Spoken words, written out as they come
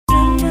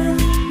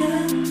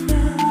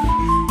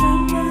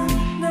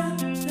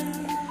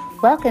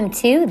Welcome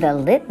to The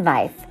Lit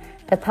Life,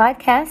 the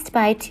podcast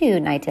by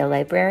two Nightdale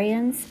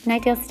librarians,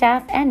 Nightdale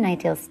staff, and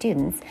Nightdale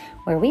students,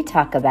 where we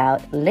talk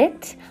about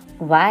lit,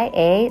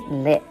 YA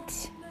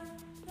lit.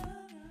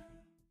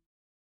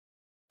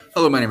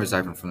 Hello, my name is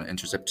Ivan from the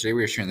Intercept. Today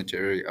we are sharing the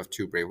story of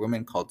two brave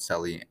women called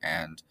Sally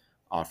and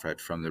Offred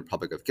from the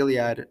Republic of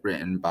Gilead,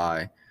 written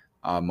by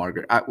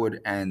Margaret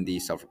Atwood, and the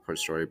self-report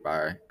story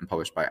and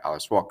published by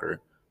Alice Walker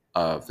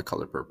of The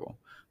Color Purple.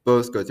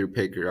 Both go through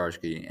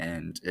patriarchy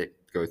and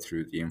go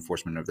through the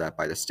enforcement of that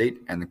by the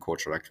state and the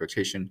cultural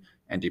expectation,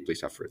 and deeply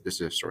suffer.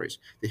 This is the stories.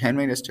 The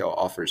Handmaid's Tale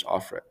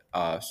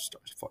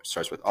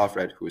starts with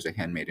Offred, who is a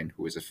handmaiden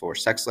who is a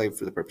forced sex slave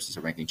for the purposes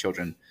of making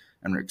children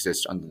and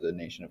exists under the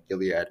nation of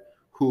Gilead,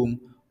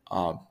 whom,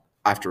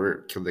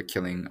 after the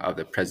killing of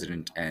the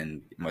president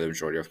and the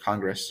majority of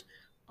Congress,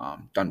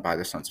 done by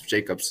the Sons of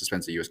Jacob,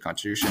 suspends the U.S.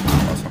 Constitution,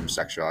 allows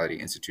homosexuality,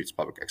 institutes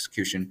public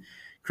execution,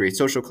 creates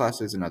social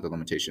classes and other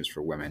limitations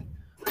for women,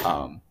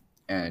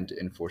 and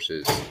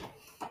enforces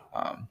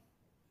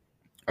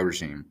a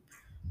regime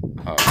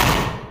of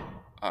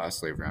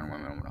slavery on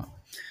women and whatnot.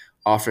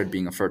 Offred,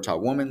 being a fertile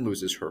woman,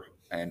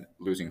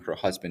 losing her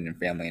husband and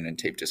family and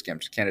taped to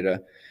scam to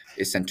Canada,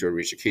 is sent to a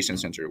re-education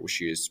center where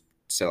she is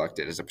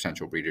selected as a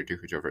potential breeder due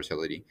to her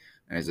fertility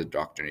and is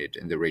indoctrinated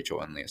in the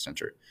Rachel and Leah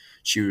Center.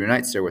 She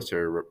reunites there with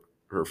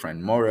her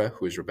friend Maura,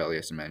 who is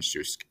rebellious and managed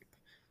to escape.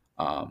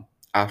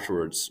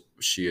 Afterwards,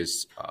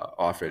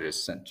 Offred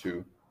is sent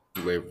to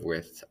live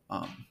with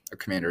a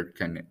commander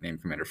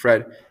named Commander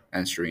Fred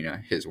and Serena,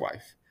 his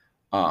wife.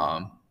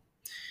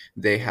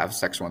 They have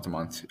sex once a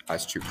month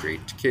as to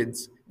create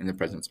kids in the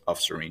presence of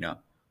Serena,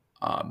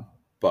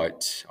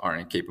 but are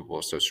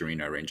incapable. So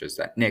Serena arranges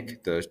that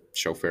Nick, the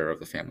chauffeur of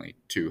the family,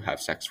 to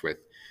have sex with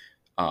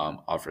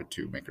Offred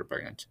to make her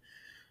pregnant.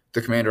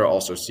 The commander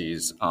also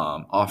sees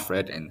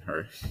Offred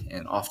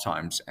in off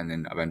times, and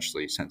then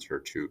eventually sends her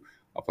to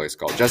a place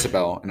called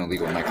Jezebel, an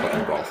illegal nightclub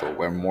and brothel,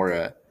 where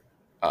Maura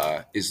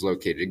is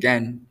located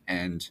again,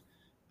 and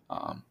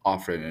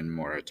Offred and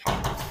Maura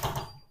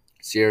talk.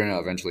 Sierra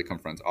eventually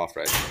confronts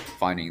Offred,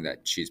 finding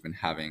that she's been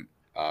having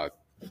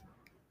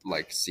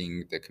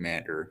seeing the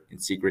commander in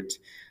secret,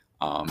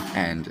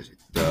 and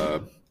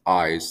the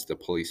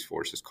police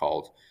force is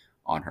called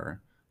on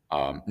her.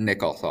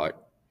 Nick also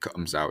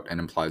comes out and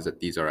implies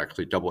that these are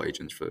actually double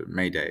agents for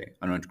Mayday,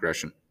 an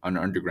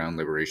underground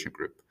liberation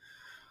group.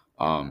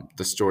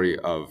 The story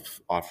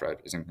of Offred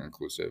is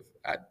inconclusive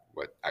at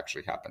what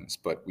actually happens,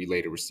 but we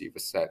later receive a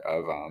set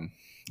of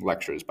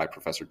lectures by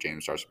Professor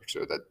James Darcy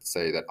that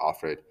say that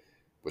Offred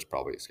was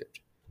probably escaped.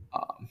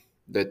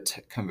 The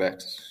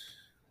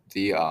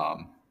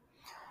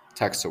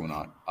text will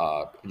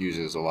not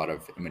uses a lot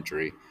of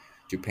imagery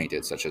to paint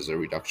it, such as the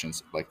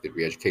reductions, like the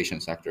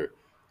re-education sector,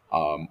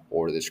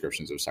 or the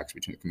descriptions of sex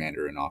between the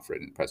commander and Offred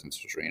in the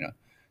presence of Serena.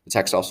 The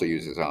text also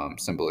uses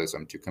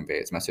symbolism to convey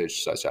its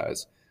message, such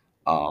as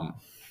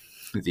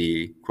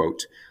the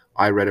quote,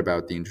 "I read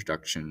about the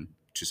introduction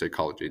to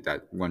psychology,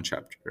 that one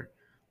chapter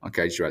on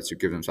graduates who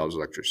give themselves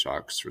electric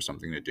shocks for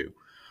something to do,"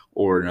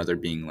 or another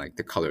being like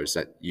the colors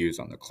that use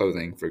on the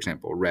clothing. For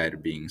example,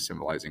 red being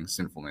symbolizing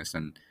sinfulness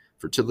and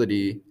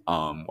fertility,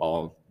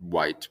 while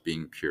white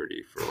being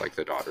purity for like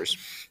the daughters.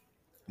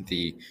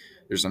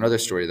 There's another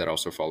story that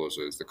also follows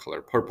is The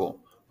Color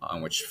Purple,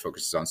 which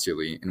focuses on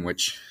Celie, in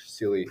which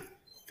Celie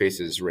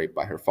faces rape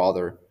by her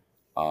father,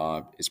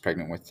 is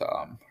pregnant with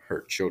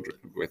her children,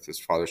 with his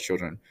father's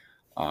children.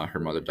 Her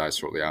mother dies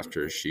shortly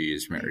after. She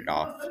is married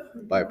off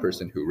by a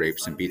person who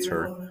rapes and beats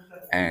her,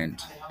 and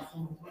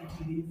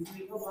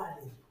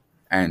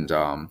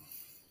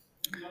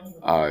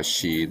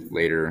she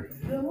later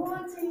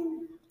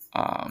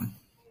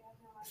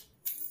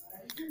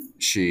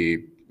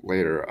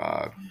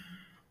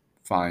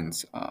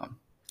finds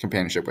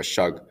companionship with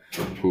Shug,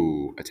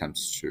 who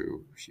attempts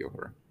to heal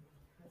her,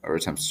 or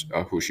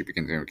who she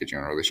begins engaging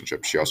in a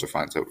relationship. She also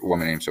finds a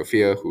woman named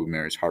Sophia, who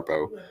marries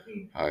Harpo,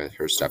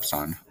 her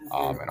stepson,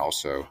 and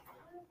also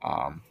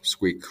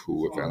Squeak,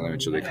 who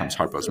eventually becomes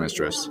Harpo's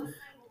mistress,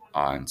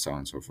 and so on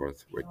and so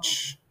forth,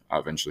 which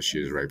eventually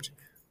she is raped,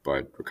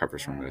 but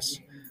recovers from this.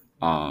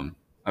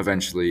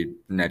 Eventually,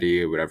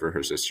 Nettie, whatever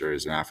her sister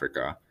is in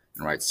Africa,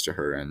 and writes to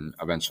her, and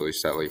eventually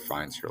Sally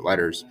finds her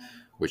letters,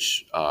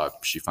 which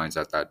she finds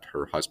out that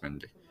her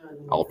husband,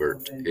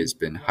 Albert, has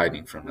been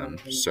hiding from them,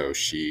 so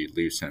she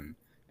leaves him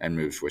and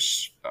moves with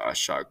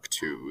Shug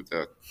to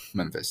the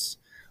Memphis.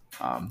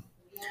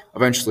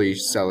 Eventually,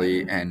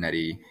 Sally and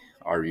Nettie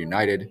are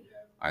reunited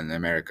in the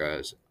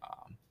Americas.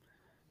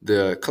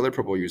 The Color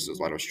Purple uses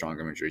a lot of strong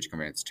imagery to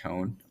convey its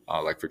tone,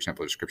 like, for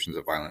example, descriptions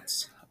of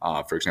violence.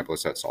 For example,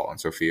 it's that Salt on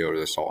Sophia, or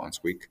the Salt on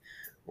Squeak,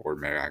 or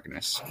Mary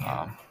Agnes.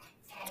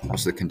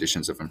 Also the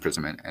conditions of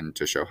imprisonment, and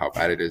to show how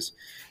bad it is.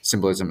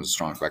 Symbolism is a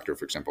strong vector.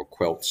 For example,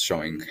 quilts,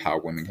 showing how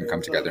women can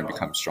come together and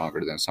become stronger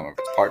than some of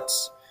its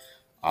parts.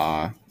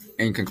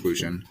 In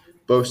conclusion,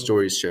 both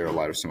stories share a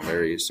lot of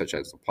similarities, such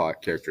as the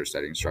plot, character,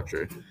 setting,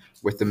 structure,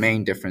 with the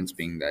main difference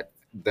being that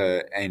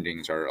the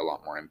endings are a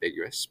lot more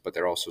ambiguous, but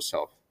they're also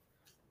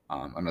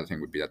another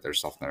thing would be that they're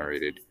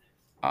self-narrated.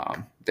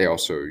 They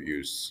also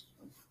use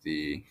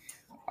the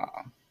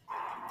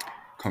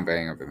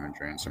conveying of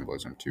imagery and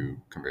symbolism to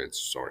convey its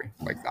story,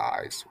 like the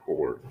eyes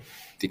or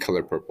the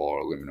color purple or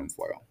aluminum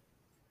foil.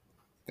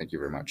 Thank you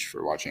very much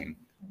for watching.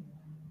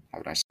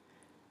 Have a nice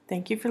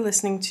Thank you for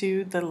listening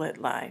to The Lit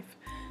Life.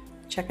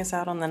 Check us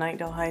out on the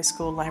Knightdale High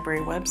School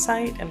Library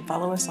website and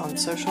follow us on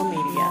social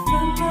media.